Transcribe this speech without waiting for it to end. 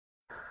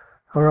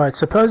Alright,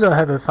 suppose I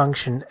have a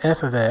function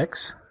f of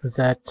x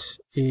that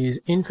is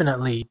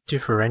infinitely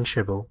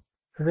differentiable.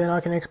 Then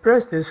I can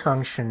express this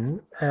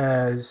function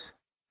as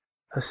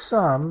a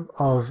sum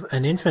of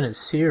an infinite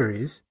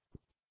series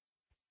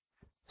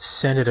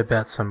centered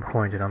about some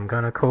point, and I'm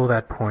going to call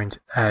that point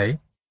a.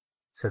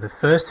 So the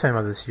first term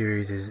of the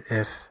series is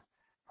f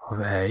of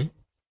a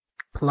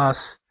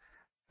plus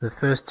the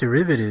first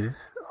derivative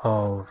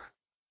of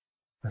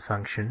the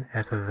function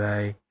f of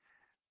a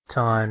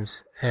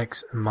times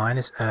x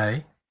minus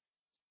a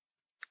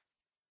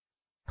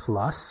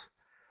plus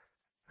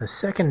the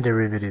second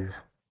derivative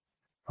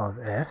of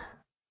f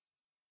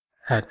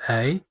at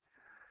a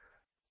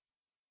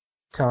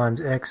times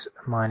x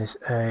minus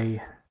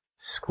a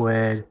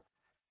squared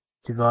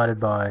divided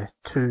by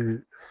 2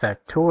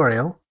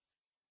 factorial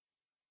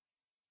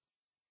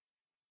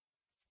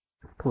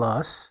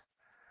plus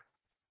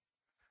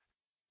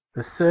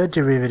the third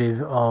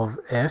derivative of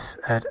f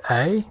at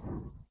a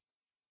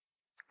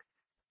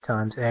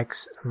times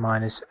x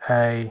minus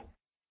a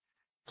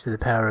to the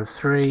power of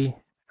 3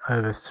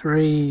 over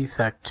 3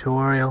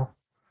 factorial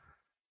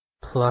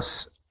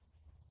plus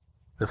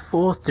the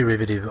fourth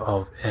derivative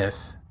of f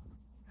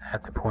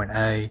at the point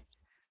a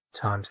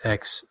times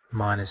x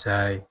minus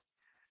a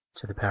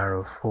to the power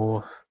of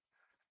 4th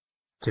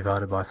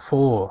divided by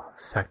 4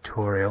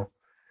 factorial,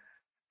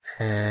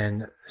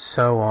 and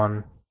so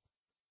on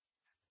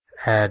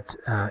ad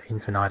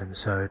infinitum.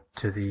 So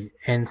to the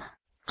nth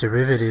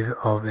derivative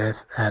of f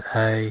at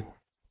a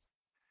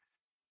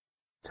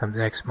times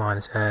x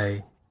minus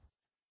a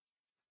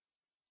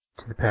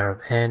to the power of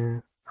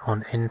n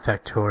on n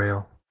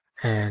factorial,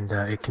 and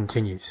it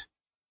continues.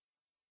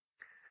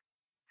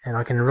 And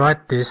I can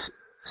write this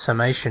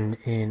summation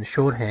in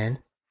shorthand.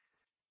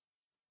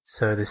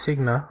 So the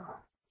sigma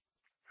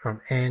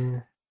from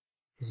n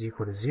is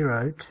equal to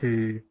 0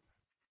 to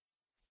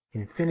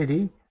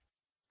infinity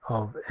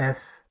of f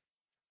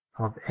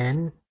of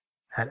n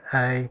at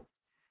a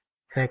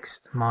x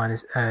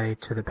minus a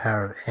to the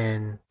power of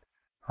n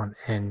on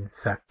n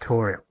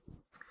factorial.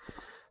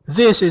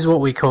 This is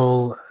what we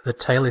call the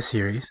Taylor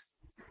series,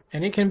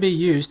 and it can be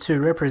used to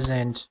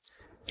represent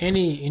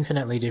any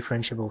infinitely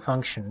differentiable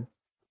function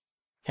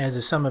as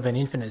a sum of an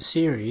infinite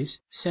series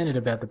centered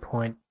about the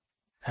point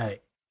a.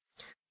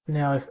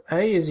 Now if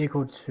a is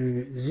equal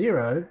to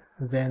 0,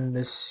 then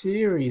the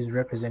series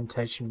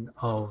representation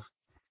of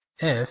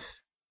f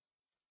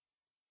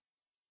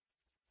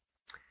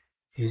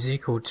is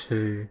equal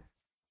to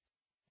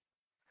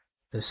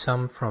the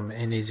sum from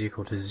n is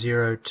equal to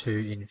 0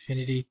 to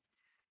infinity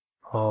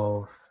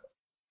of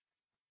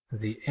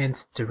the nth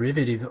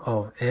derivative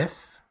of f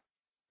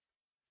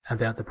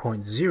about the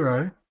point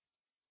 0,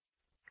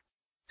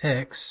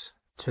 x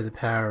to the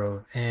power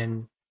of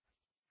n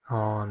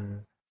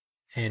on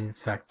n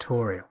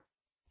factorial.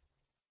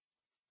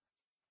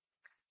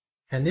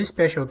 And this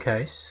special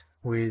case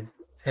with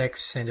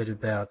x centered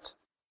about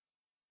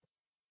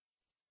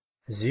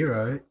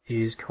 0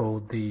 is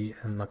called the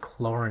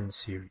Maclaurin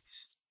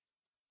series.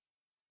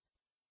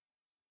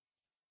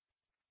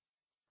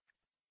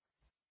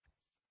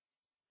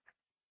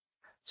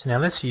 So now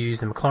let's use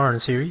the Maclaurin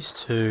series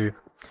to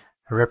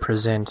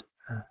represent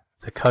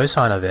the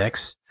cosine of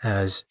x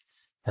as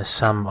a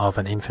sum of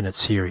an infinite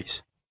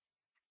series.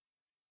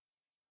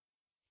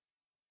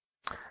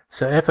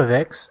 So f of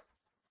x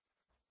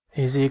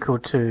is equal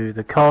to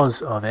the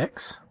cos of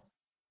x,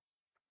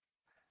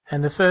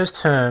 and the first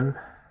term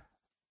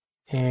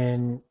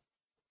in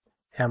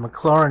our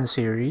Maclaurin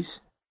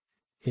series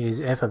is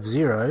f of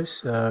 0,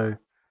 so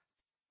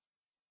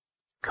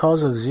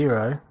cos of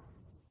 0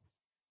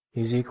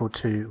 is equal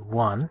to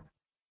 1.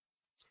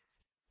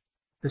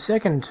 The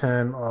second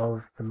term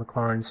of the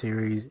Maclaurin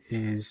series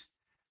is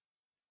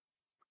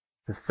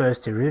the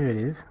first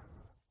derivative,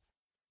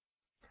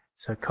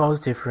 so cos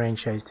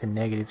differentiates to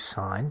negative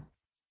sign,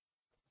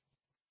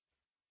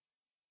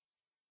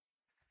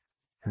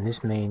 and this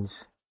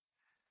means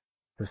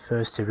the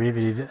first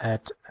derivative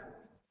at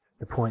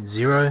the point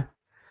 0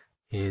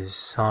 is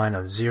sine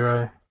of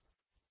 0,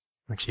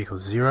 which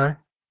equals 0.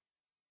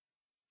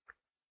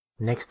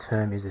 Next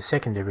term is the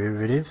second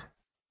derivative.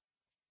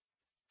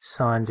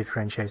 Sine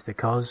differentiates the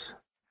cos,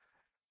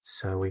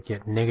 so we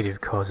get negative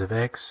cos of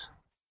x.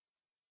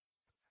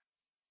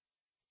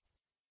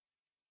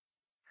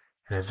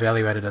 And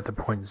evaluated at the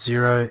point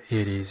 0,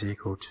 it is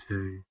equal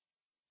to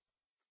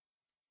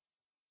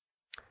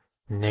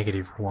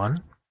negative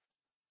 1.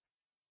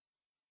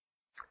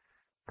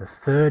 The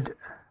third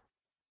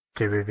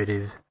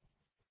derivative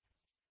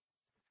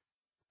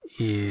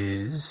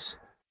is,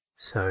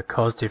 so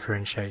cos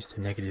differentiates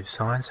to negative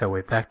sign, so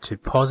we're back to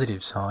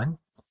positive sign.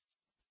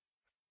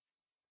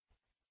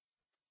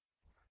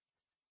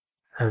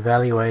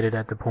 Evaluated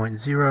at the point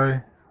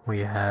 0, we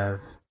have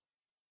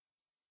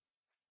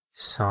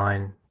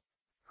sine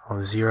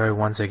of 0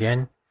 once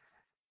again,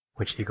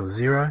 which equals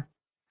 0.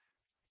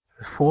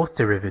 The fourth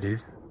derivative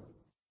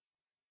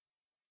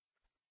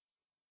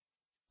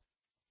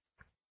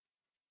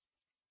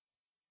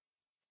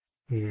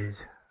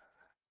is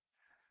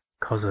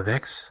cos of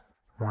x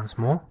once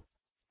more.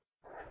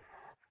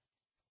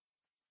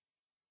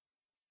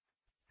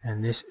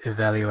 and this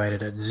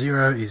evaluated at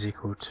 0 is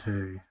equal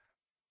to,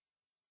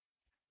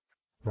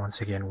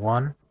 once again,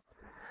 1.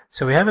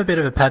 So we have a bit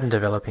of a pattern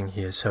developing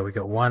here. So we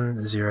got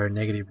 1, 0,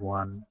 negative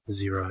 1,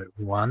 0,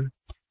 1.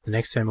 The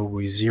next term will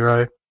be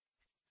 0.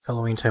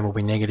 Following term will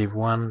be negative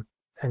 1,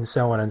 and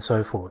so on and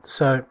so forth.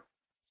 So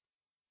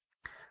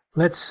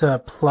let's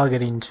plug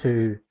it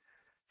into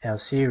our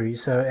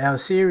series. So our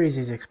series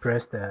is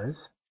expressed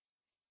as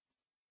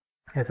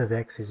f of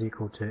x is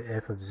equal to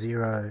f of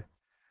 0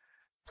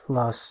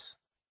 plus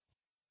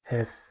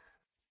f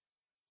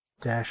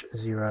dash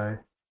 0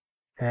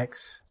 x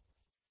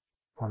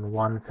on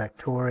 1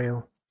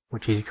 factorial,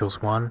 which equals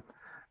 1,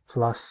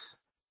 plus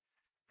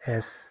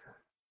f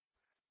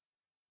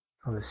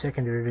of the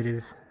second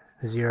derivative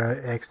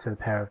 0 x to the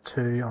power of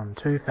 2 on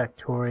 2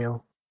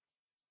 factorial,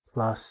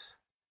 plus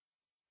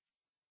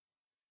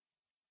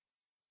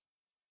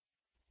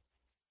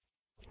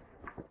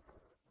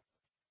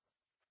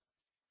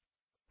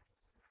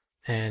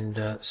and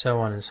so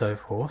on and so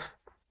forth.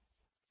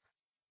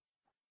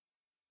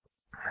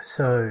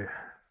 So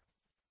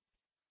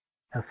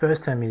our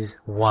first term is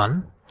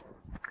 1.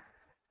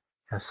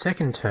 Our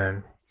second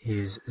term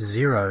is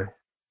 0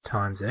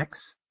 times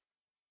x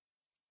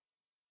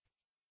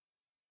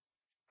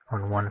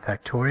on 1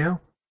 factorial.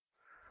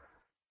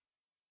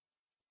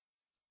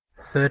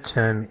 Third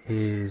term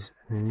is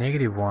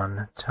negative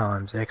 1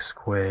 times x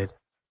squared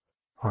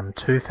on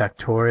 2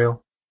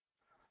 factorial,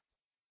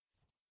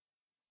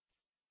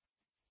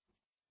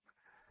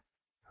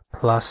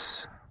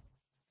 plus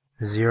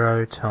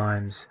 0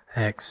 times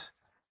x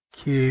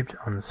cubed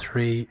on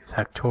 3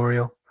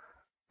 factorial,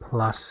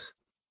 plus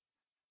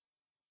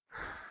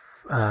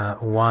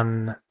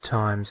 1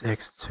 times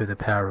x to the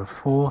power of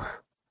 4th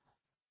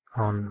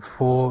on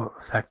 4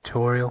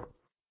 factorial,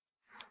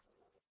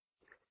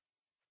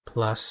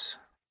 plus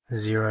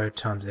 0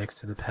 times x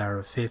to the power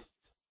of 5th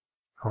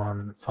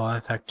on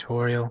 5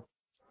 factorial,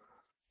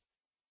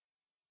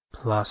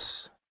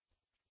 plus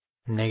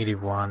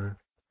negative 1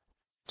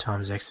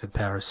 times x to the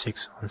power of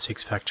 6 on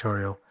 6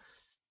 factorial,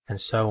 and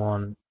so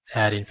on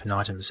ad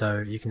infinitum.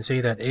 So you can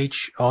see that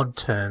each odd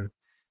term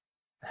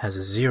has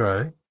a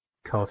 0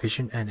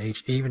 coefficient and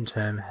each even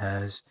term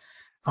has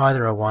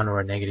either a 1 or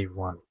a negative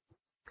 1.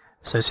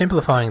 So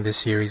simplifying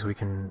this series, we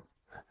can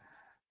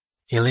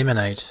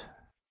eliminate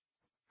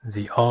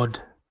the odd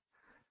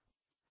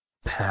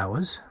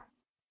powers,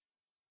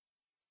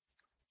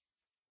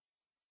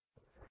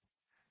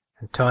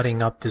 and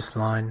tidying up this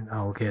line,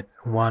 I'll get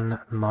 1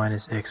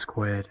 minus x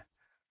squared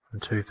on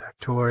 2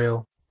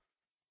 factorial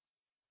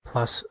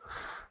plus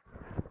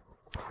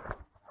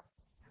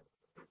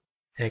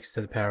x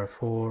to the power of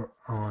 4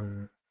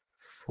 on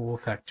 4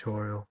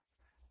 factorial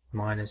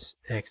minus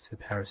x to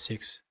the power of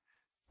 6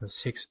 on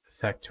 6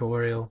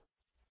 factorial,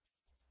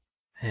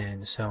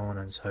 and so on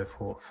and so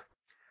forth.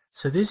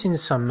 So this in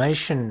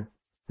summation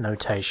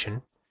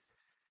notation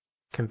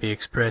can be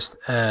expressed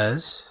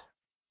as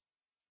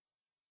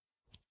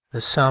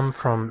the sum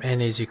from n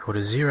is equal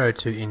to 0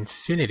 to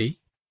infinity.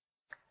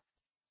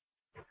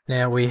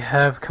 Now we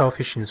have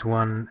coefficients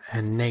 1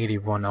 and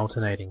negative 1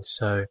 alternating,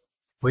 so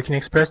we can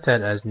express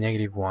that as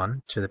negative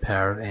 1 to the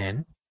power of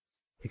n,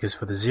 because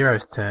for the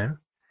 0th term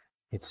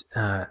it's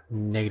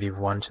negative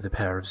 1 to the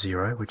power of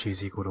 0, which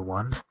is equal to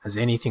 1, as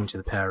anything to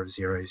the power of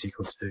 0 is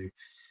equal to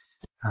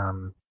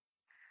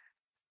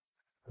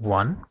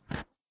 1.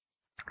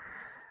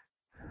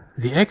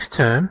 The x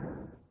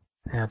term,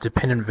 our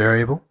dependent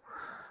variable,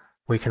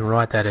 we can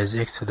write that as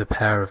x to the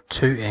power of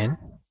 2n.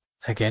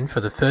 Again,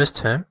 for the first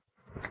term,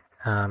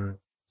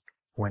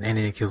 when n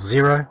equals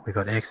 0, we've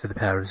got x to the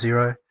power of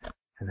 0,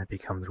 and that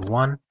becomes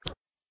 1.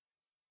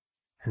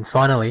 And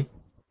finally,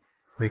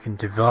 we can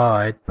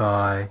divide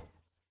by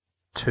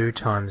 2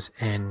 times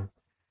n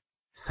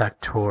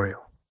factorial.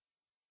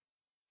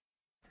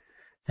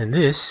 And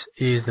this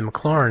is the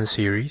Maclaurin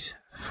series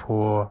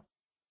for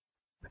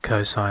the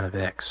cosine of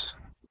x.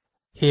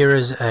 Here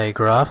is a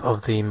graph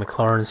of the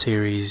Maclaurin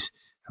series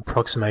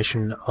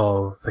approximation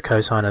of the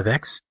cosine of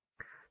x.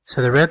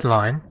 So the red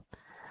line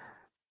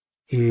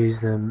is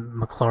the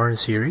Maclaurin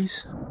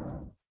series,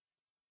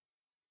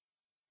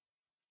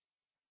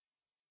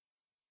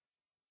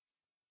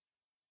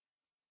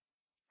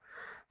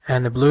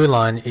 and the blue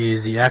line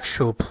is the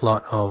actual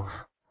plot of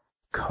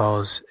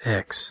cos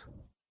x.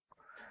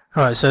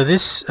 Alright, so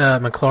this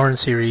Maclaurin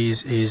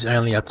series is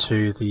only up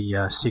to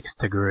the 6th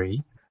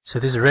degree. So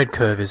this red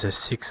curve is a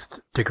 6th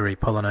degree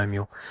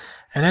polynomial.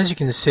 And as you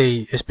can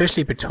see,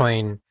 especially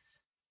between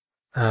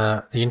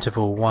the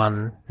interval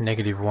 1,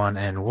 negative 1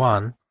 and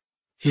 1,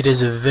 it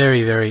is a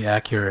very, very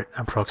accurate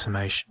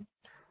approximation.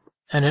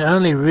 And it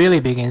only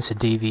really begins to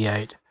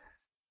deviate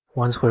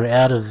once we're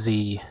out of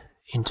the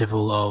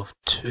interval of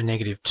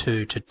negative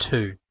 2 to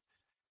 2.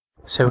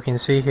 So we can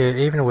see here,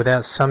 even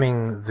without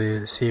summing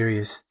the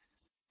series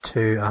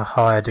to a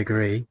higher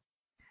degree,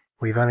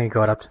 we've only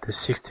got up to the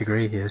 6th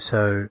degree here,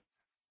 so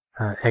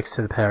x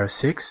to the power of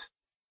 6.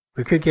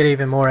 We could get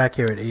even more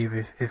accurate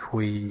if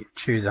we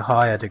choose a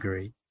higher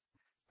degree.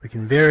 We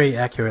can very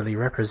accurately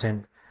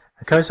represent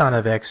the cosine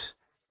of x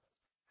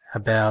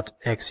about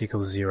x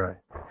equals 0.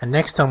 And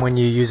next time when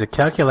you use a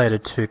calculator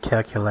to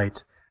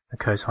calculate the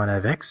cosine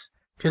of x,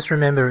 just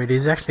remember it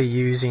is actually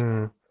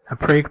using a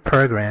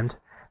pre-programmed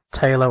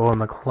Taylor or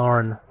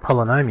Maclaurin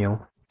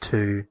polynomial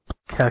to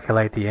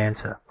calculate the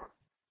answer.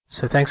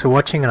 So thanks for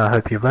watching, and I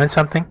hope you've learned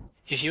something.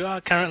 If you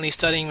are currently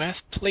studying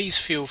math, please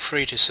feel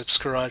free to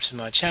subscribe to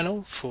my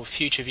channel for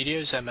future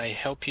videos that may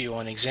help you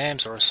on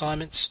exams or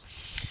assignments.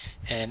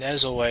 And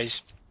as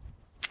always,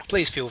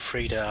 please feel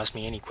free to ask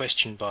me any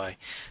question by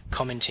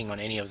commenting on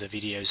any of the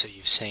videos that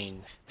you've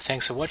seen.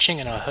 Thanks for watching,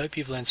 and I hope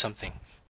you've learned something.